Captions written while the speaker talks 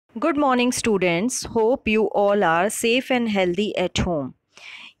Good morning, students. Hope you all are safe and healthy at home.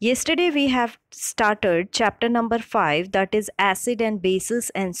 Yesterday, we have started chapter number 5, that is acid and bases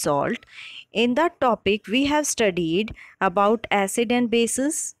and salt. In that topic, we have studied about acid and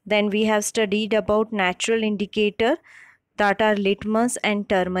bases, then we have studied about natural indicator, that are litmus and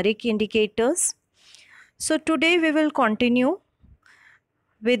turmeric indicators. So, today we will continue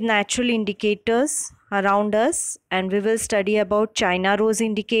with natural indicators around us and we will study about China rose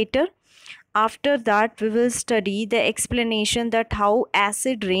indicator. After that, we will study the explanation that how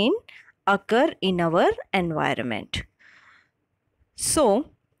acid rain occur in our environment. So,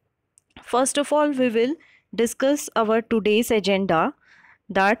 first of all, we will discuss our today's agenda.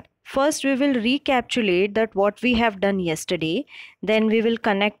 That first we will recapitulate that what we have done yesterday. Then we will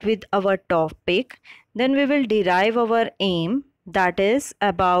connect with our topic. Then we will derive our aim, that is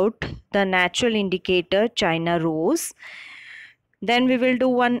about the natural indicator China rose. Then we will do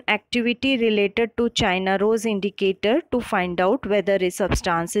one activity related to China rose indicator to find out whether a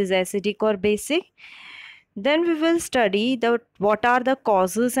substance is acidic or basic. Then we will study what are the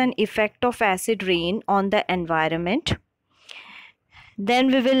causes and effect of acid rain on the environment. Then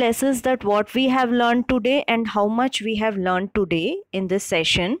we will assess that what we have learned today and how much we have learned today in this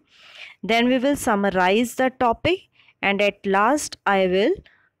session. Then we will summarize the topic and at last I will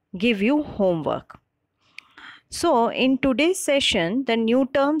give you homework. So, in today's session, the new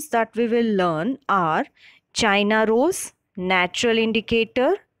terms that we will learn are China rose, natural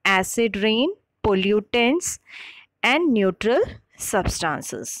indicator, acid rain, pollutants, and neutral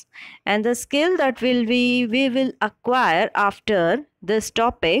substances. And the skill that we will acquire after this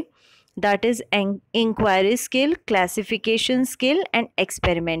topic, that is inquiry skill, classification skill, and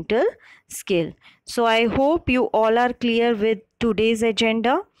experimental skill. So, I hope you all are clear with today's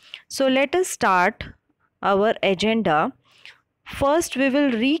agenda. So, let us start our agenda. First, we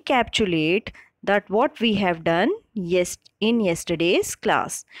will recapitulate that what we have done in yesterday's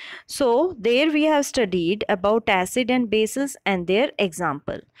class. So, there we have studied about acid and bases and their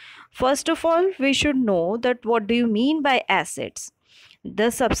example. First of all, we should know that what do you mean by acids?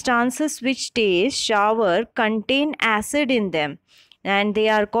 The substances which taste sour contain acid in them and they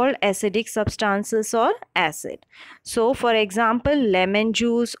are called acidic substances or acid. So, for example, lemon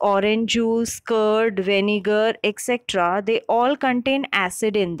juice, orange juice, curd, vinegar, etc., they all contain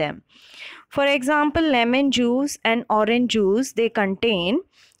acid in them. For example, lemon juice and orange juice, they contain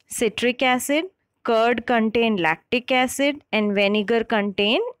citric acid, curd contain lactic acid, and vinegar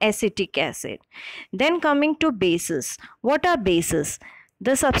contain acetic acid. Then coming to bases. What are bases?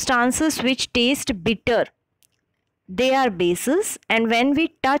 The substances which taste bitter, they are bases, and when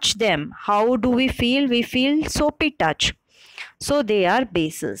we touch them, how do we feel? We feel soapy touch. So they are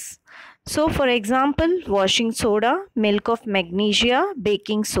bases. So for example, washing soda, milk of magnesia,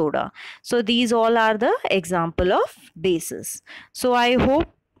 baking soda. So these all are the example of bases. So I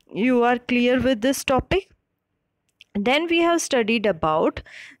hope you are clear with this topic. Then we have studied about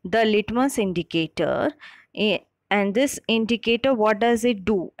the litmus indicator. And this indicator, what does it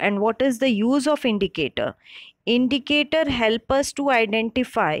do and what is the use of indicator? Indicator help us to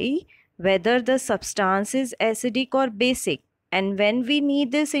identify whether the substance is acidic or basic. And when we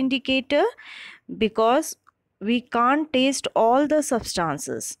need this indicator, because we can't taste all the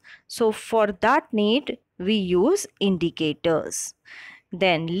substances, so for that need we use indicators.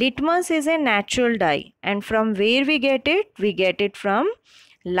 Then litmus is a natural dye, and from where we get it? We get it from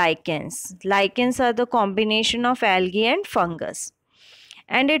lichens. Lichens are the combination of algae and fungus,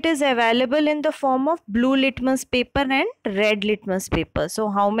 and it is available in the form of blue litmus paper and red litmus paper. So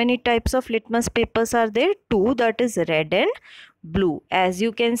how many types of litmus papers are there? Two, that is red and blue, as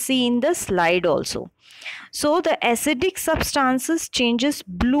you can see in the slide also. So the acidic substances changes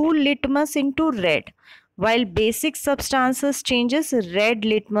blue litmus into red, while basic substances changes red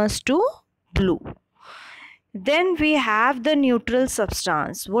litmus to blue. Then we have the neutral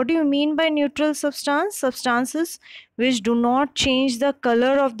substance. What do you mean by neutral substance? Substances which do not change the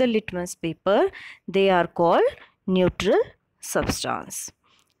color of the litmus paper, they are called neutral substance.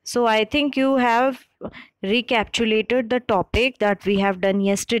 So I think you have recapitulated the topic that we have done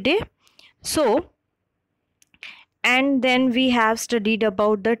yesterday. So, and then we have studied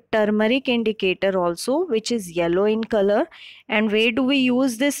about the turmeric indicator also, which is yellow in color. And where do we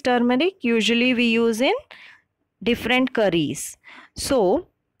use this turmeric? Usually we use in different curries. So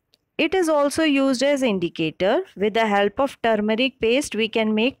it is also used as indicator. With the help of turmeric paste, we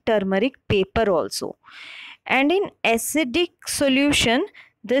can make turmeric paper also. And in acidic solution,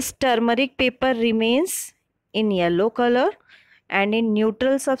 this turmeric paper remains in yellow color, and in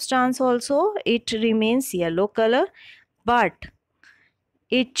neutral substance also it remains yellow color. But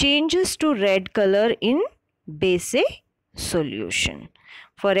it changes to red color in basic solution.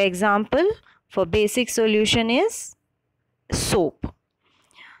 For example, for basic solution is soap.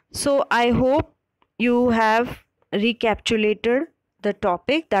 So I hope you have recapitulated the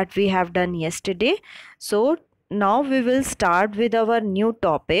topic that we have done yesterday. So now we will start with our new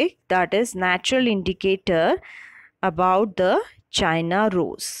topic, that is natural indicator about the China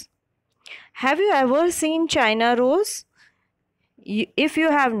rose. Have you ever seen China rose? If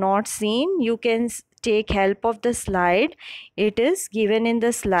you have not seen, you can take help of the slide. It is given in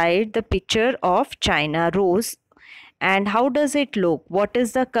the slide the picture of China rose. And how does it look? What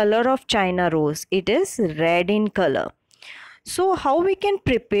is the color of China rose? It is red in color. So how we can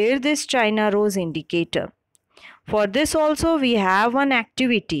prepare this China rose indicator? For this also we have one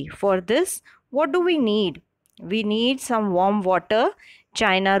activity. For this, what do we need? We need some warm water,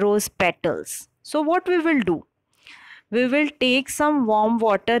 China rose petals. So what we will do? We will take some warm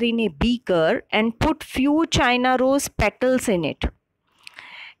water in a beaker and put few China rose petals in it.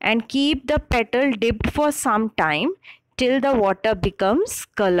 And keep the petal dipped for some time till the water becomes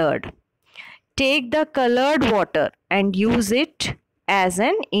colored. Take the colored water and use it as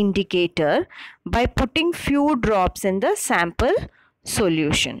an indicator by putting few drops in the sample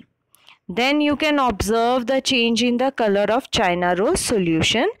solution. Then you can observe the change in the color of China rose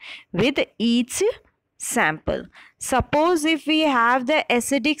solution with each sample. Suppose if we have the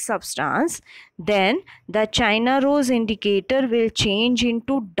acidic substance, then the China rose indicator will change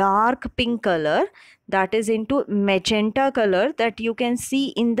into dark pink color, that is into magenta color, that you can see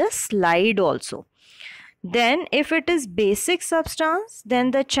in the slide also. Then if it is basic substance,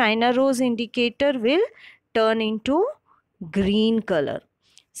 then the China rose indicator will turn into green color.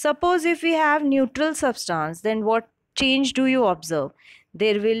 Suppose if we have neutral substance, then what change do you observe?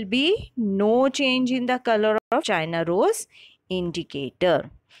 There will be no change in the color of China rose indicator.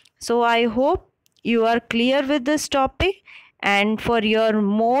 So I hope you are clear with this topic, and for your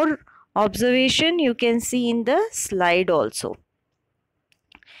more observation you can see in the slide also.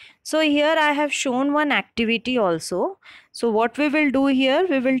 So here I have shown one activity also. So what we will do here,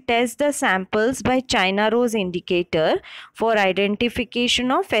 we will test the samples by China rose indicator for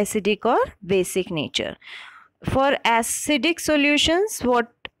identification of acidic or basic nature. For acidic solutions,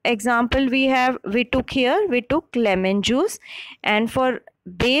 what example we took here, we took lemon juice, and for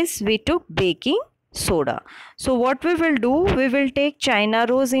base we took baking soda. So what we will do, we will take China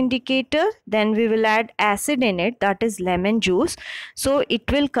rose indicator, then we will add acid in it, that is lemon juice. So it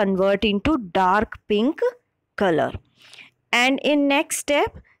will convert into dark pink color. And in next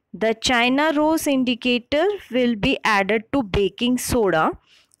step, the China rose indicator will be added to baking soda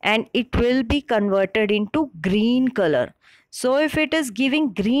and it will be converted into green color. So if it is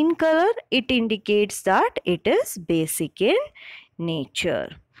giving green color, it indicates that it is basic in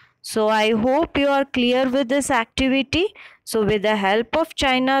nature. So I hope you are clear with this activity. So with the help of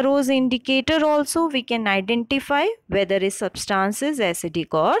China rose indicator also, we can identify whether a substance is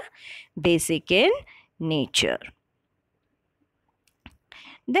acidic or basic in nature.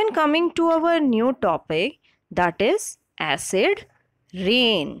 Then coming to our new topic, that is acid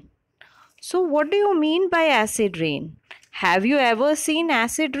rain. So what do you mean by acid rain? Have you ever seen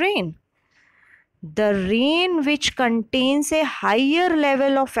acid rain? The rain which contains a higher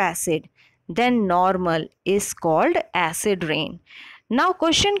level of acid than normal is called acid rain. Now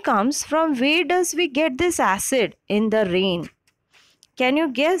question comes, from where does we get this acid in the rain? Can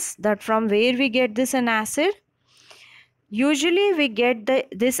you guess that from where we get this an acid? Usually we get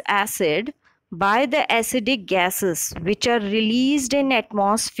this acid by the acidic gases which are released in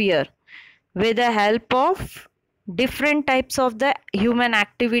atmosphere with the help of different types of the human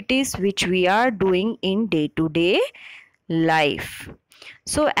activities which we are doing in day-to-day life.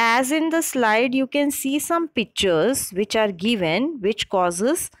 So as in the slide you can see some pictures which are given which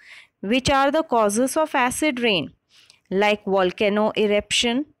are the causes of acid rain, like volcano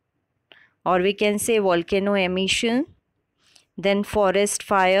eruption, or we can say volcano emission, then forest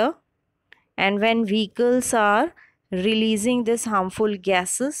fire, and when vehicles are releasing these harmful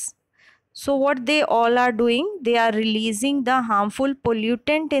gases. So what they all are doing, they are releasing the harmful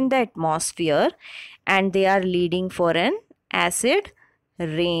pollutant in the atmosphere and they are leading for an acid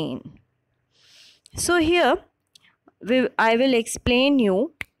rain. So here I will explain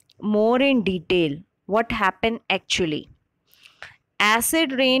you more in detail what happened actually.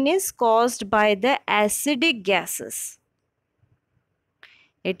 Acid rain is caused by the acidic gases.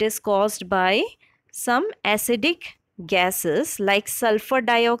 It is caused by some acidic gases like sulfur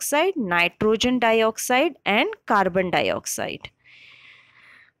dioxide, nitrogen dioxide and carbon dioxide.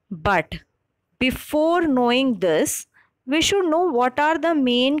 But before knowing this, we should know what are the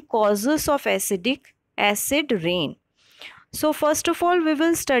main causes of acid rain. So first of all, we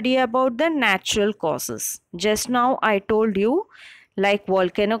will study about the natural causes. Just now I told you, like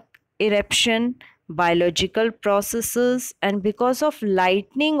volcanic eruption, biological processes, and because of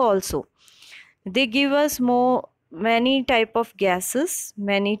lightning also, they give us many type of gases,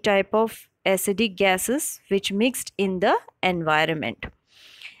 many type of acidic gases which mixed in the environment.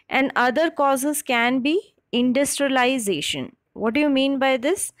 And other causes can be industrialization. What do you mean by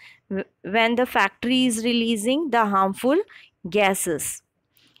this? When the factory is releasing the harmful gases,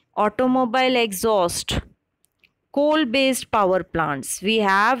 automobile exhaust, coal based power plants. We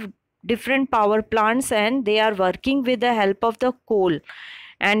have different power plants and they are working with the help of the coal,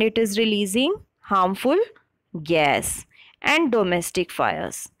 and it is releasing harmful gas, and domestic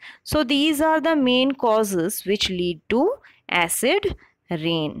fires. So these are the main causes which lead to acid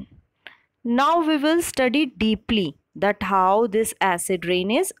rain. Now we will study deeply that how this acid rain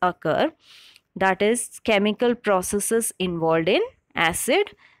is occur, that is chemical processes involved in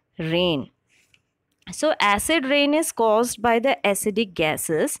acid rain. So acid rain is caused by the acidic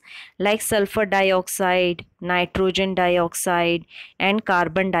gases like sulfur dioxide, nitrogen dioxide, and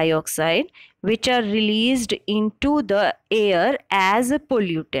carbon dioxide, which are released into the air as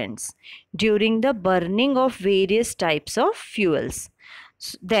pollutants during the burning of various types of fuels.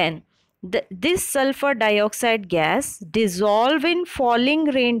 Then this sulfur dioxide gas dissolve in falling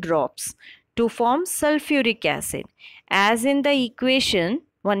raindrops to form sulfuric acid. As in the equation,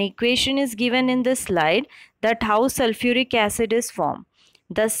 one equation is given in this slide, that how sulfuric acid is formed.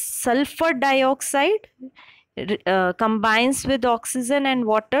 The sulfur dioxide combines with oxygen and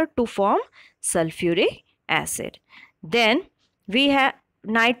water to form sulfuric acid. Then we have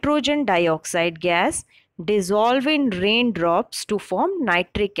nitrogen dioxide gas dissolve in raindrops to form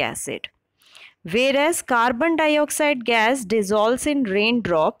nitric acid, whereas carbon dioxide gas dissolves in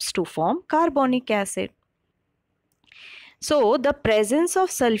raindrops to form carbonic acid. So the presence of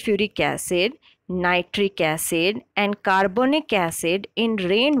sulfuric acid, nitric acid, and carbonic acid in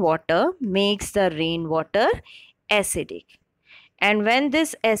rainwater makes the rainwater acidic. And when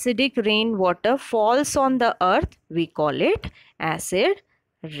this acidic rainwater falls on the earth, we call it acid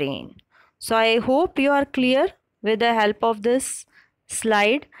rain. So I hope you are clear with the help of this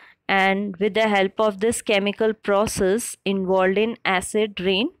slide and with the help of this chemical process involved in acid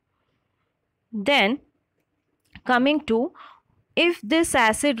rain. Then coming to, if this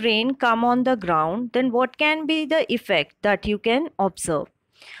acid rain come on the ground, then what can be the effect that you can observe?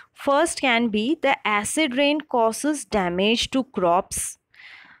 First can be the acid rain causes damage to crops.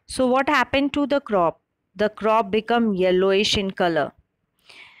 So what happened to the crop? The crop become yellowish in color.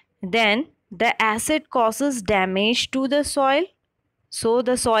 Then the acid causes damage to the soil. So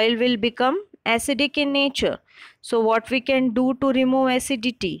the soil will become acidic in nature. So what we can do to remove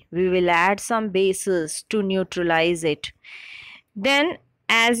acidity? We will add some bases to neutralize it. Then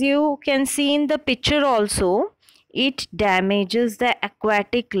as you can see in the picture also, it damages the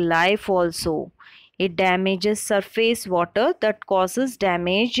aquatic life also. It damages surface water, that causes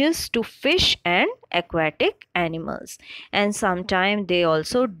damages to fish and aquatic animals, and sometimes they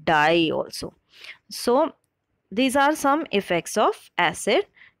also die also. So these are some effects of acid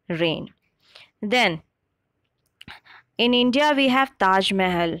rain. Then in India we have Taj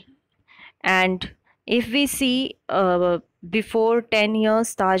Mahal, and if we see before 10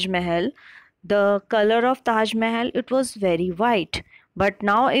 years Taj Mahal, the color of Taj Mahal, it was very white. But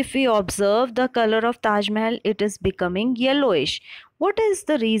now if we observe the color of Taj Mahal, it is becoming yellowish. What is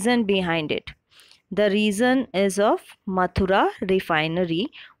the reason behind it? The reason is of Mathura refinery.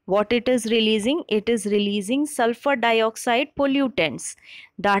 What it is releasing? It is releasing sulfur dioxide pollutants.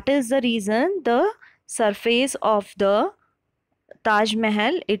 That is the reason the surface of the Taj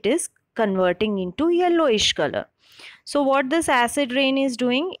Mahal, it is converting into yellowish color. So what this acid rain is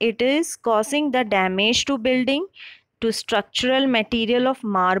doing, it is causing the damage to building, to structural material of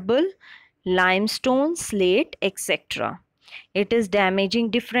marble, limestone, slate, etc. It is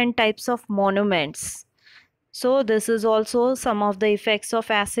damaging different types of monuments. So this is also some of the effects of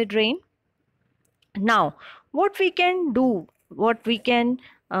acid rain. Now what we can do,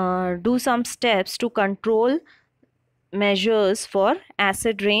 do some steps to control measures for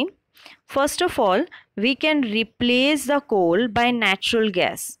acid rain. First of all, we can replace the coal by natural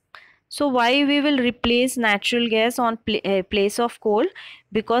gas. So why we will replace natural gas on place of coal?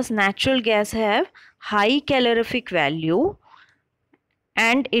 Because natural gas have high calorific value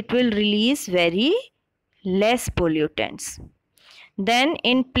and it will release very less pollutants. Then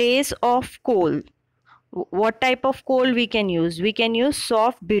in place of coal, what type of coal we can use? We can use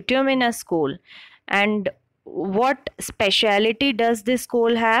soft bituminous coal, and what speciality does this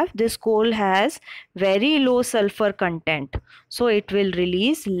coal have? This coal has very low sulfur content, so it will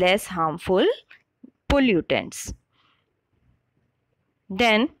release less harmful pollutants.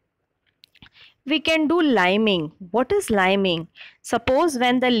 Then we can do liming. What is liming? Suppose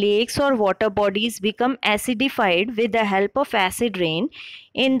when the lakes or water bodies become acidified with the help of acid rain,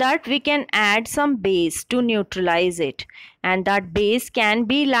 in that we can add some base to neutralize it, and that base can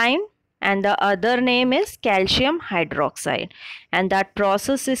be lime, and the other name is calcium hydroxide, and that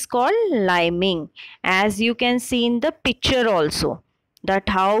process is called liming, as you can see in the picture also, that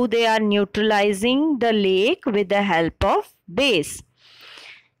how they are neutralizing the lake with the help of base.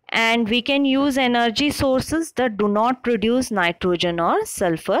 And we can use energy sources that do not produce nitrogen or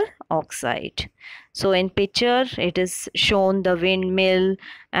sulfur oxide. So in picture it is shown the windmill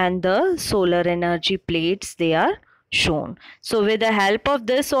and the solar energy plates, they are shown. So with the help of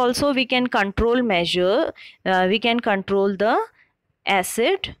this also we can control the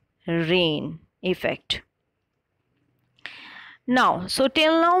acid rain effect. Now, so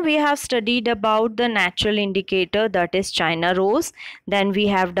till now we have studied about the natural indicator, that is China rose. Then we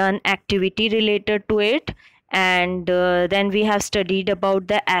have done activity related to it, and then we have studied about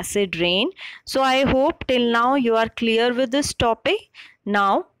the acid rain. So I hope till now you are clear with this topic.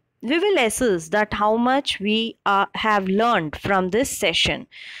 Now we will assess that how much we have learned from this session.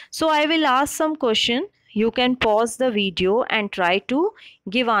 So I will ask some question. You can pause the video and try to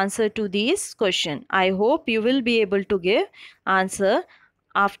give answer to these questions. I hope you will be able to give answer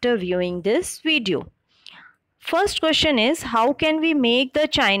after viewing this video. First question is, how can we make the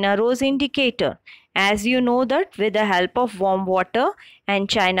China rose indicator? As you know that with the help of warm water and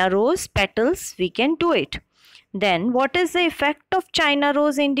China rose petals we can do it. Then what is the effect of China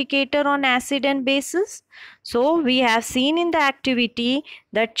rose indicator on acid and bases? So we have seen in the activity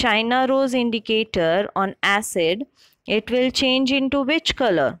that China rose indicator on acid, it will change into which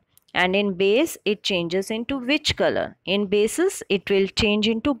color? And in base it changes into which color? In bases it will change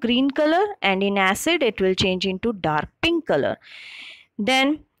into green color, and in acid it will change into dark pink color.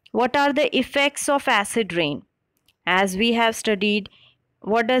 Then what are the effects of acid rain? As we have studied,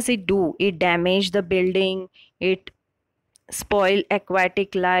 what does it do? It damages the building, it spoil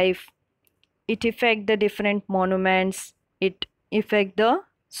aquatic life, it affect the different monuments, it affect the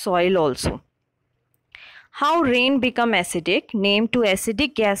soil also. How rain become acidic? Name two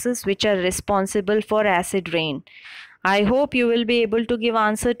acidic gases which are responsible for acid rain. I hope you will be able to give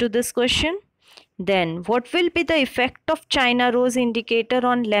answer to this question. Then what will be the effect of China rose indicator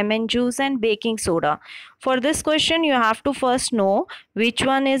on lemon juice and baking soda? For this question you have to first know which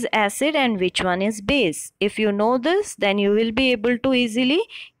one is acid and which one is base. If you know this, then you will be able to easily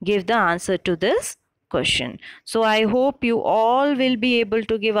give the answer to this question. So I hope you all will be able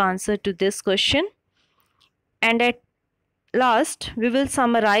to give answer to this question. And at last we will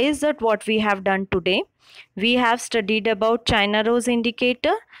summarize that what we have done today. We have studied about China rose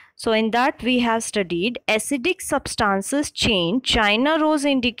indicator. So in that we have studied acidic substances change China rose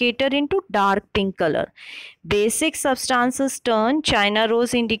indicator into dark pink color. Basic substances turn China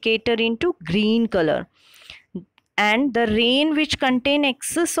rose indicator into green color. And the rain which contain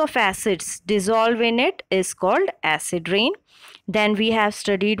excess of acids dissolve in it is called acid rain. Then we have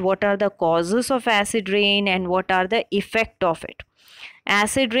studied what are the causes of acid rain and what are the effect of it.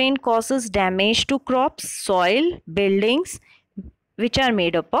 Acid rain causes damage to crops, soil, buildings, which are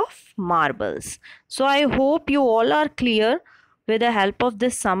made up of marbles. So I hope you all are clear with the help of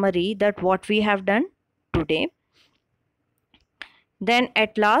this summary that what we have done today. Then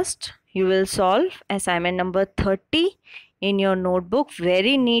at last you will solve assignment number 30 in your notebook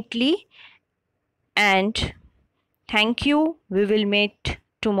very neatly. And thank you. We will meet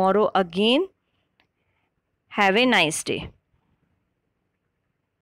tomorrow again. Have a nice day.